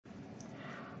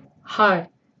Hi,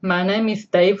 my name is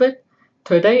David.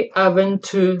 Today I went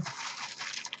to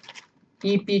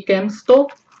EB Game Store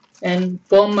and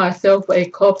bought myself a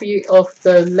copy of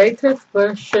the latest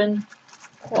version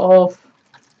of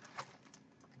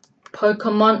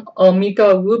Pokemon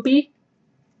Omega Ruby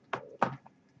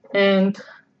and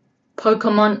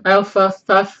Pokemon Alpha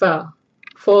Sapphire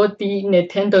for the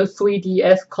Nintendo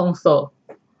 3DS console.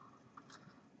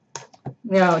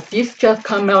 Now, this just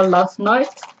came out last night,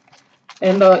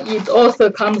 and it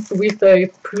also comes with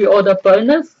a pre-order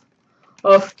bonus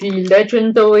of the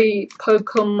legendary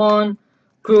Pokemon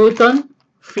Groudon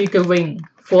figurine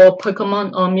for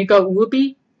Pokemon Omega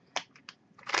Ruby,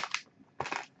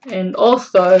 and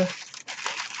also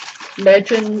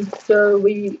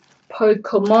legendary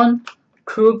Pokemon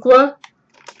Kyogre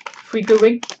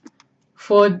figurine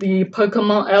for the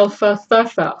Pokemon Alpha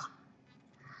Sapphire.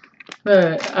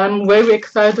 I'm very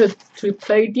excited to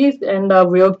play this, and I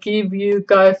will give you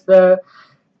guys a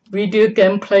video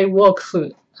gameplay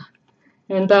walkthrough.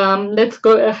 And let's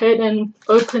go ahead and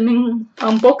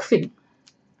unboxing.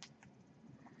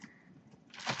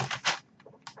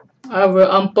 I will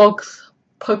unbox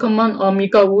Pokemon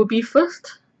Omega Ruby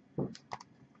first.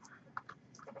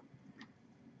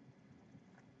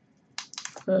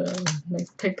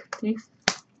 Let's take this.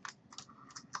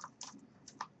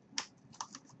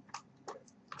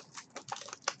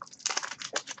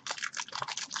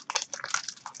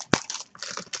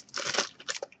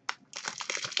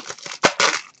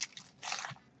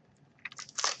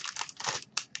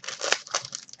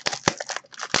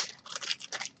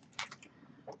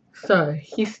 So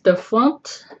here's the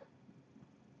front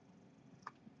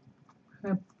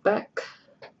and back.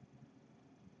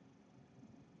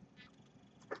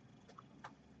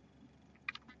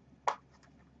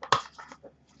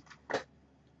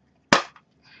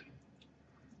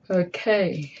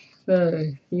 Okay, so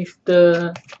here's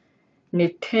the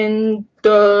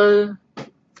Nintendo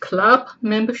Club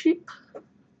membership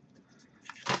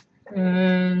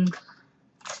and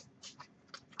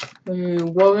a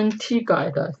warranty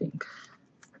guide, I think.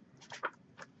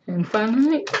 And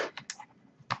finally,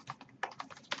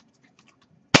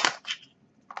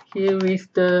 here is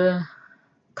the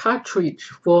cartridge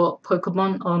for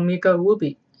Pokemon Omega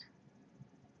Ruby.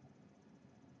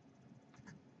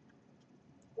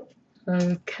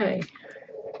 Okay.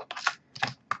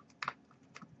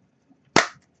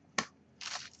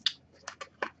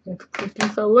 Let's put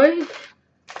this away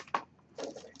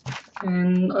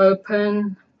and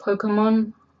open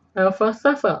Pokemon Alpha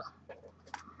Sapphire.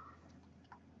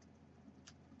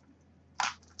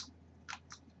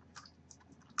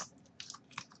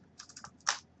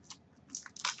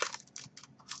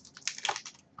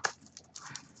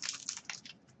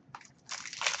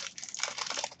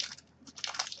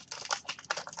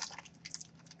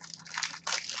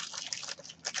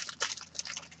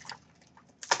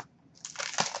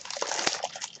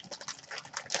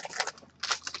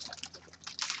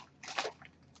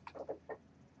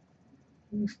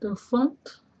 Here's the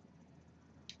front,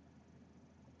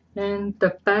 and the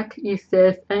back it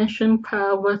says Ancient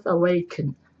Powers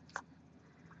Awaken.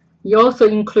 You also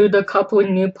include a couple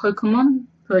new Pokemon,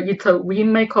 so it's a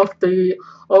remake of the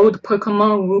old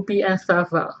Pokemon Ruby and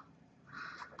Sapphire.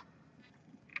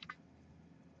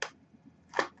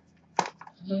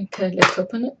 Okay, let's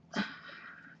open it.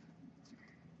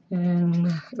 And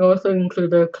it also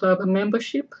includes a club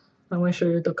membership. I will show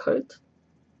you the code.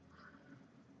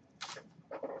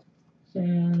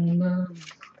 And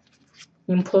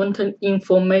important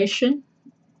information.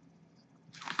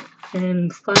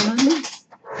 And finally,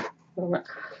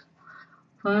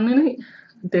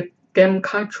 the game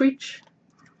cartridge.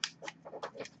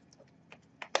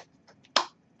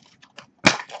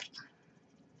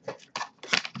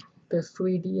 The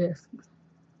 3DS.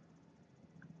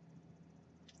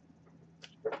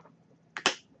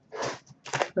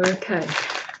 Okay.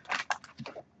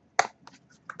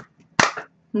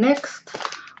 Next,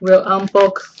 we'll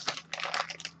unbox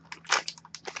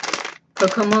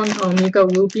Pokemon Omega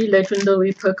Ruby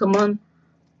legendary Pokemon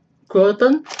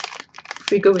Groudon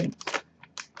figurine.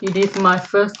 It is my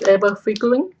first ever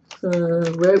figurine, so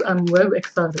I'm very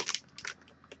excited.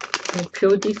 I'll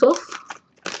peel this off.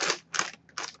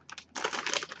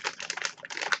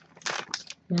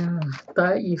 Yeah,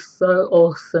 that is so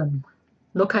awesome.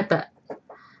 Look at that.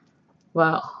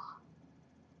 Wow.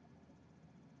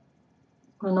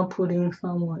 I'm gonna put in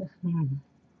somewhere.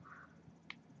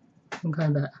 Look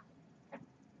at that.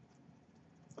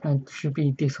 It should be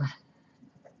this way.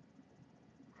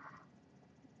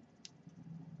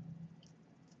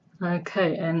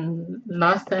 Okay, and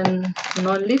last and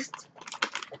not least,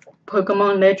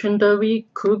 Pokemon legendary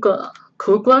Kyogre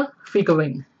Kyogre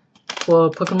figurine for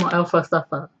Pokemon Alpha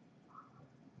Sapphire.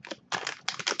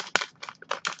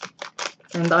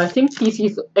 And I think this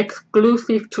is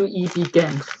exclusive to EB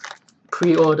Games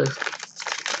pre-orders.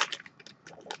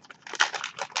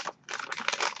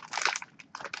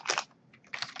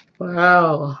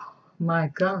 Wow, my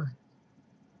god.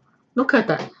 Look at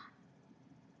that.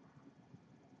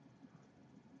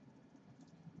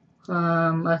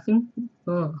 I think,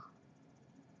 oh,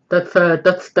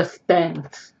 that's the stand,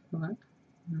 right?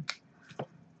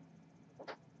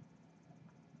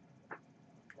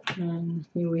 And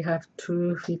here we have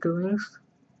 2 figurines.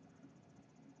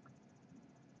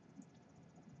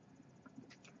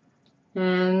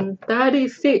 And that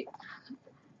is it.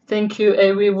 Thank you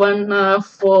everyone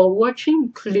for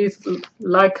watching. Please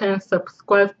like and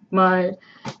subscribe my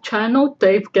channel,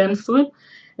 Dave Games Room.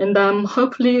 And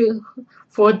hopefully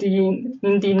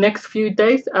in the next few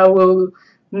days I will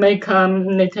make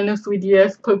Nintendo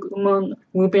 3DS Pokemon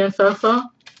Ruby and Sapphire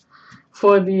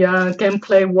for the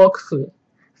gameplay walkthrough.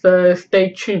 So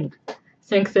stay tuned.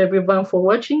 Thanks everyone for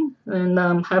watching,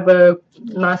 and have a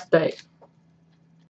nice day.